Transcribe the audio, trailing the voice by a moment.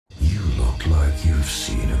look like you've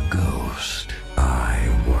seen a ghost. I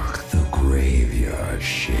work the graveyard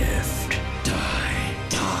shift. Die,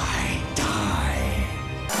 die, die.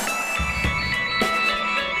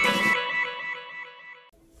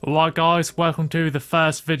 Alright guys, welcome to the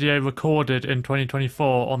first video recorded in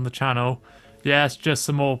 2024 on the channel. Yeah, it's just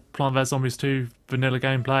some more Plant vs Zombies 2 vanilla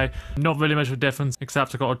gameplay. Not really much of a difference,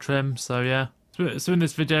 except I got a trim, so yeah. So in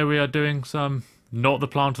this video we are doing some Not the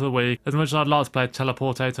Plant of the Week. As much as I'd like to play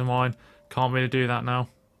Teleportator Mine, can't really do that now.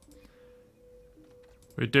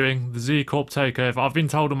 We're doing the Z-Corp takeover. I've been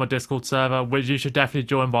told on my Discord server, which you should definitely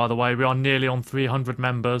join by the way. We are nearly on 300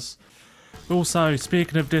 members. Also,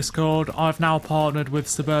 speaking of Discord, I've now partnered with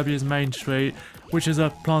Suburbia's Main Street, which is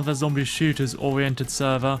a Plant vs Zombies shooters oriented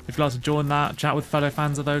server. If you'd like to join that, chat with fellow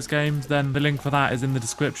fans of those games, then the link for that is in the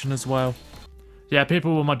description as well. Yeah,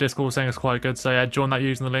 people on my Discord were saying it's quite good, so yeah, join that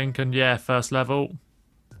using the link, and yeah, first level.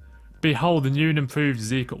 Behold the new and improved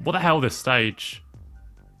Z-Corp. What the hell, this stage?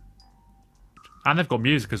 And they've got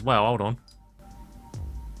music as well, hold on.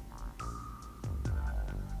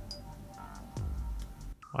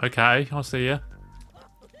 Okay, I'll see ya.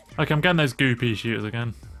 Okay, I'm getting those goopy shooters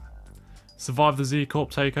again. Survive the Z-Corp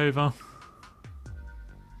takeover.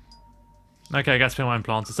 Okay, I guess for my own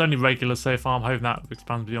plants. It's only regular so far. I'm hoping that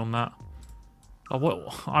expands beyond that. Oh,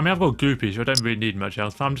 what? I mean, I've got goopy, so I don't really need much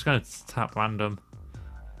else. So I'm just going to tap random.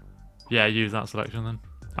 Yeah, use that selection then.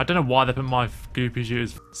 I don't know why they put my goopy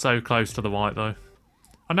shooters so close to the right though.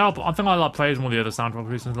 I think I like praising all the other soundtrack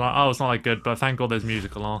producers. Like, oh, it's not that good, but thank God there's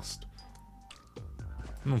music at last.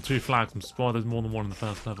 I'm on 2 flags. I'm surprised there's more than one in the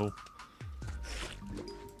first level.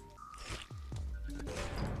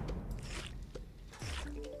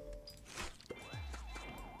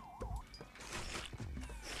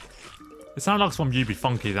 It sounds like some UB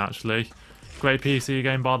Funkies actually. Great PC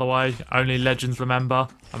game by the way. Only legends remember.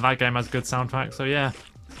 And that game has a good soundtrack, so yeah.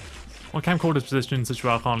 My camcorder's positioned in such a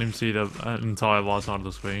way I can't even see the entire right side of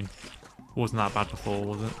the screen. Wasn't that bad before,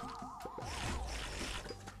 was it?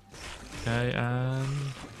 Okay,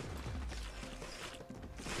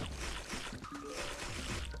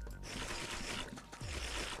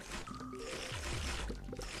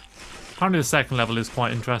 apparently the second level is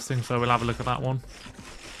quite interesting, so we'll have a look at that one.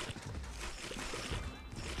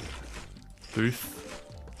 Booth.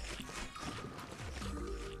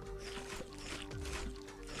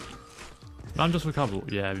 I'm just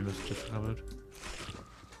recovered. Yeah, we must have just recovered.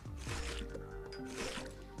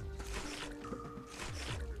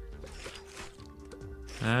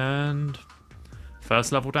 And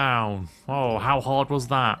first level down. Oh, how hard was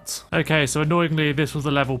that? Okay, so annoyingly, this was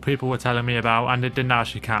the level people were telling me about, and it didn't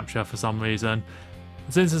actually capture for some reason.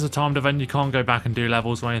 Since it's a timed event, you can't go back and do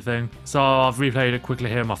levels or anything, so I've replayed it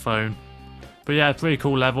quickly here on my phone. But yeah, pretty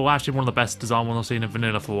cool level. Actually, one of the best design ones I've seen in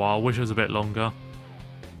vanilla for a while. Wish it was a bit longer.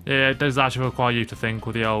 Yeah, it does actually require you to think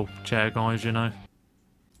with the old chair guys, you know.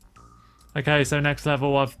 Okay, so next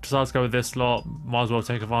level, I've decided to go with this lot. Might as well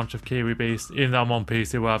take advantage of Kiwi Beast, even though I'm on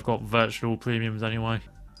PC where I've got virtual premiums anyway.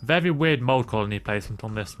 Very weird mold colony placement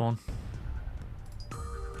on this one.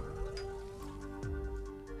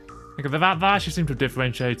 Okay, that actually seems to have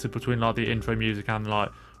differentiated between like the intro music and like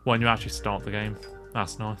when you actually start the game.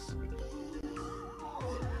 That's nice.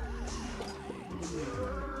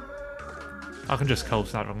 I can just cold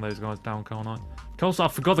snap those guys down, can't I? I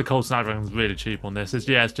forgot the cold snap is really cheap on this. It's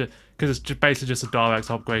just because it's just basically just a direct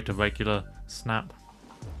upgrade to regular snap.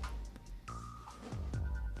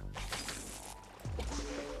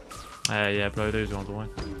 Yeah, blow those ones away.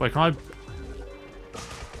 Wait, can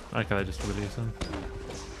I? Okay, they just release them.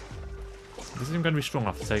 This isn't going to be strong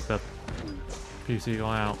enough to take the PC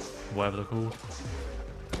guy out, whatever they're called.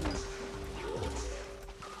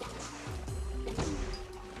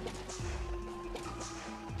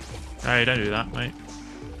 Hey, don't do that, mate.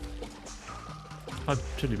 I've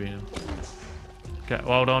chili bean him. Okay,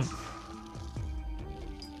 well done.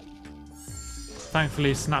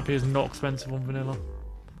 Thankfully, Snappy is not expensive on vanilla.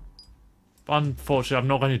 But unfortunately, I've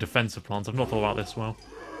not got any defensive plants. I've not thought about this well.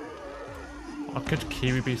 I could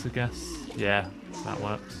Kiwi Beast, I guess. Yeah, that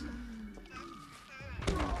works.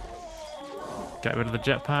 Get rid of the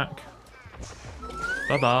jetpack.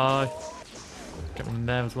 Bye-bye. Get one in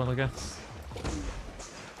there as well, I guess.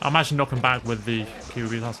 I'm actually knocking back with the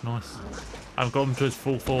Kiwi, that's nice. I've got him to his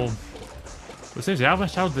full form. But seriously, how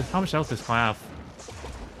much health does this guy have?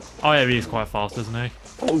 Oh yeah, he is quite fast, isn't he?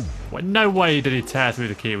 Oh. Wait, no way did he tear through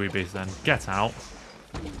the Kiwi Beast then. Get out.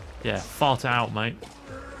 Yeah, fart it out, mate.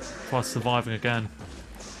 Try surviving again.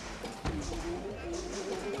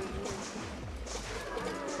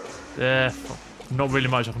 Yeah, not really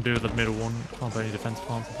much I can do with the middle one. Can't put any defense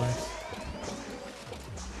plants in place.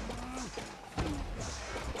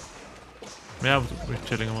 Yeah, we're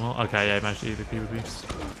chilling or not. Okay, yeah, managed to eat the Cube Beast.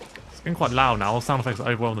 It's getting quite loud now. All sound effects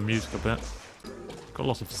overwhelm the music a bit. Got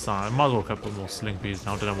lots of sound. Might as well put more slinkies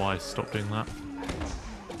now. I don't know why I stopped doing that.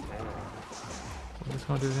 What did this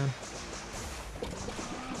guy do again?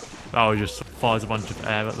 Oh, he just fires a bunch of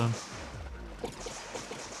air at them.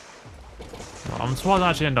 Well, I'm surprised I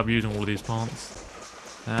actually end up using all of these plants.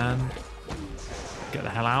 And get the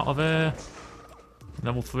hell out of here.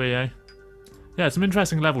 Level 3, eh? Yeah, some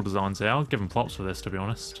interesting level designs here. I'll give them props for this, to be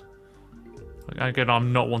honest. Again,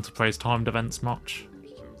 I'm not one to praise timed events much.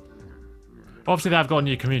 Obviously, they've got a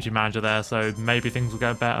new community manager there, so maybe things will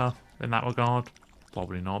get better in that regard.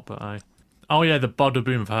 Probably not, but hey. Oh yeah, the Buddha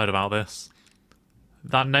Boom, I've heard about this.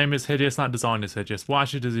 That name is hideous, that design is hideous. What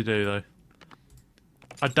actually does he do, though?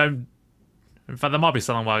 I don't... In fact, there might be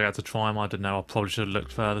something where I get to try him, I don't know. I probably should have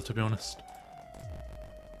looked further, to be honest.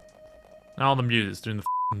 Now the music's doing the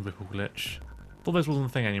f***ing ripple glitch. Thought this wasn't a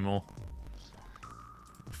thing anymore.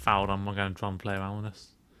 Fouled, I'm not going to try and play around with this.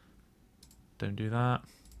 Don't do that.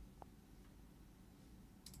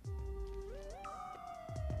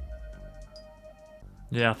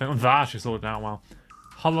 Yeah, I think that actually sorted out well.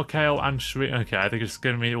 Holocale and Shriek. Okay, I think it's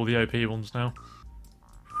giving me all the OP ones now.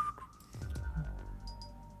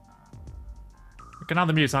 Okay, now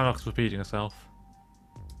the music sounds like it's repeating itself.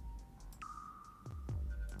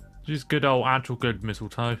 Just good old, actual good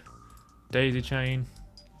mistletoe. Daisy chain.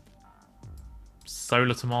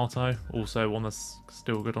 Solar tomato. Also one that's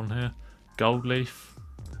still good on here. Gold leaf.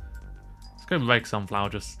 Let's go rake sunflower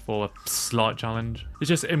just for a slight challenge. It's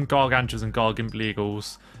just Gargantuars and Gargimp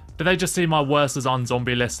Legals. Did they just see my worst design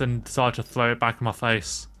zombie list and decide to throw it back in my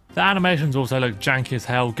face? The animations also look janky as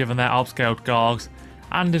hell given their upscaled Gargs.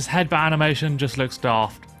 And his headbutt animation just looks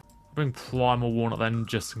daft. Bring Primal Walnut then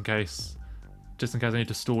just in case. Just in case I need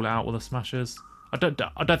to stall it out with the smashes. I don't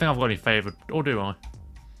think I've got any favoured, or do I?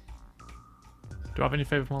 Do I have any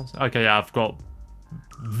favoured ones? Okay, yeah, I've got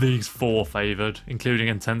these 4 favoured, including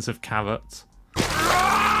Intensive Carrot.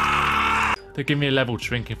 They give me a leveled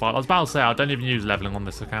Shrinking Fight. I was about to say, I don't even use levelling on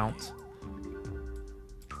this account.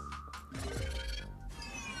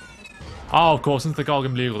 Oh, of course, since the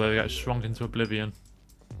Gargant legal, they get shrunk into oblivion.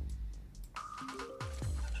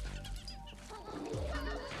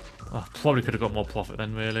 Oh, probably could have got more profit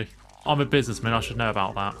then, really. I'm a businessman, I should know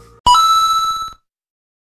about that.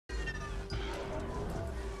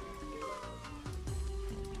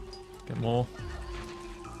 Get more.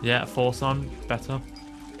 Yeah, 4 sun, better.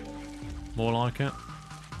 More like it.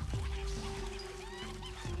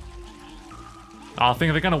 Oh, I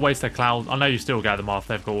think they're going to waste their clouds. I know you still get them off,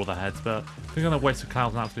 they've got all their heads, but they're going to waste their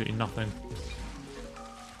clouds on absolutely nothing.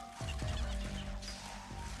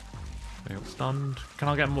 They got stunned. Can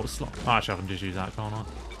I get more slot? Oh, actually, I can just use that, can't I?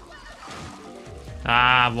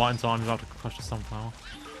 Ah, right in time, you're about to crush the sunflower.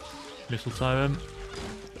 Mistletoe him.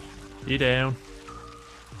 You down.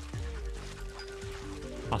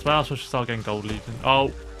 I suppose I should start getting gold leaf.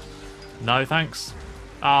 Oh. No, thanks.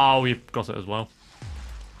 Oh, we got it as well.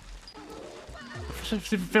 I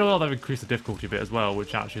feel like they've increased the difficulty a bit as well,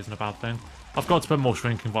 which actually isn't a bad thing. I've got to put more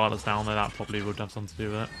Shrinking Violets down there, that probably would have something to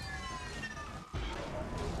do with it.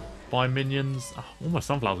 Buy minions. Oh, all my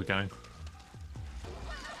sunflowers are going.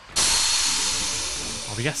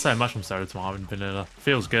 Oh, we get so much from Soda Tomato and Vanilla.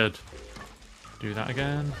 Feels good. Do that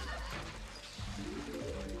again.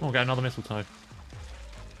 Oh, get another mistletoe.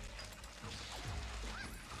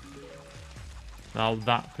 Oh,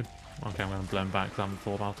 that could... Okay, I'm going to blow him back because I haven't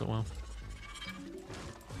thought about it well.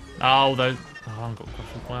 Oh, those... Oh, I haven't got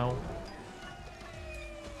crushed as well.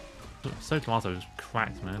 Soda Tomato is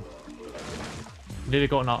cracked, man. Nearly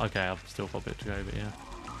got another... Okay, I've still got a bit to go, but yeah.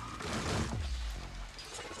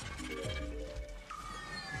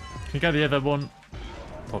 Can you get the other one?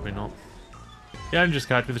 Probably not. Yeah, I'm just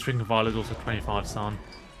scared with the Shrinking Violet is also 25 sun.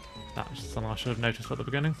 That's something I should have noticed at the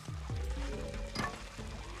beginning.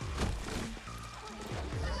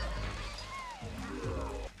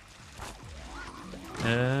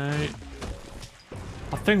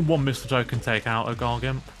 I think one mistletoe can take out a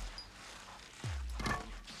Gargimp.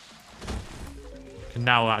 And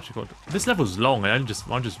now I actually got... This level's long, I just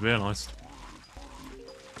realised.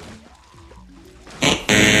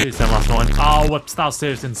 Last one. Oh, we're still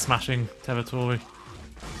serious in smashing territory.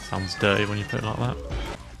 Sounds dirty when you put it like that.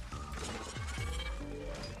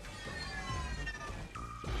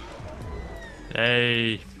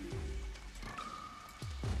 Hey.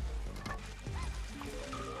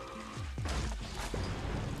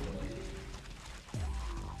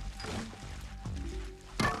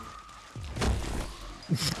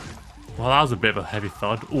 Well, that was a bit of a heavy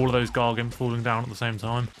thud. All of those Gargimps falling down at the same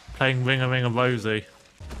time. Playing Ring a Ring a Rosie.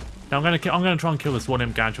 Now I'm gonna try and kill this one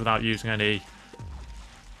Gargantuar without using any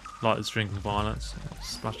like drinking violence.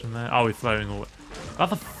 Splash in there. Oh, we're throwing all. Is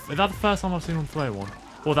that the first time I've seen him throw one?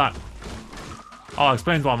 Or that? Oh, it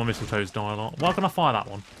explains why my mistletoes die a lot. Why can I fire that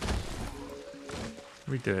one?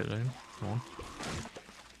 Redo it, Loon. Come on.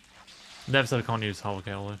 Never said I can't use Hull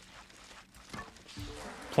Gale though.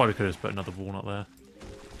 Probably could have just put another walnut there.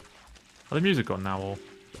 Are the music gone now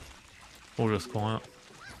or just quiet?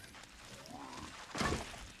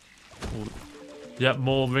 Yep,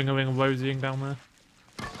 more ring-a-ring rosying down there.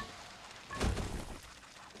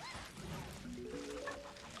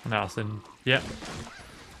 Now it's in. Yep.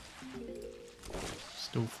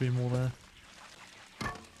 Still 3 more there.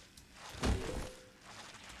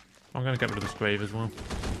 I'm gonna get rid of this grave as well.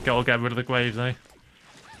 Gotta get rid of the graves, eh?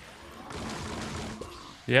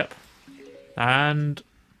 Yep. And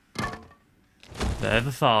they're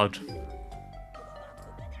the third.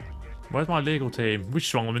 Where's my legal team? We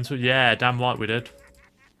swung them into it. Yeah, damn right we did.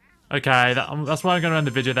 Okay, that's why I'm going to end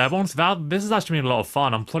the video there. But honestly, this has actually been a lot of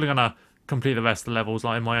fun. I'm probably going to complete the rest of the levels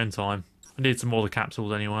like in my own time. I need some more of the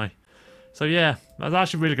capsules anyway. So yeah, that's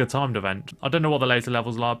actually a really good timed event. I don't know what the later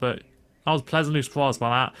levels are, but I was pleasantly surprised by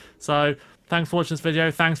that. So thanks for watching this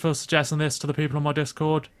video. Thanks for suggesting this to the people on my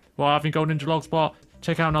Discord. Well, I've been Golden Ninja Logspot.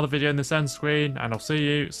 Check out another video in this end screen, and I'll see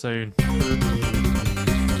you soon.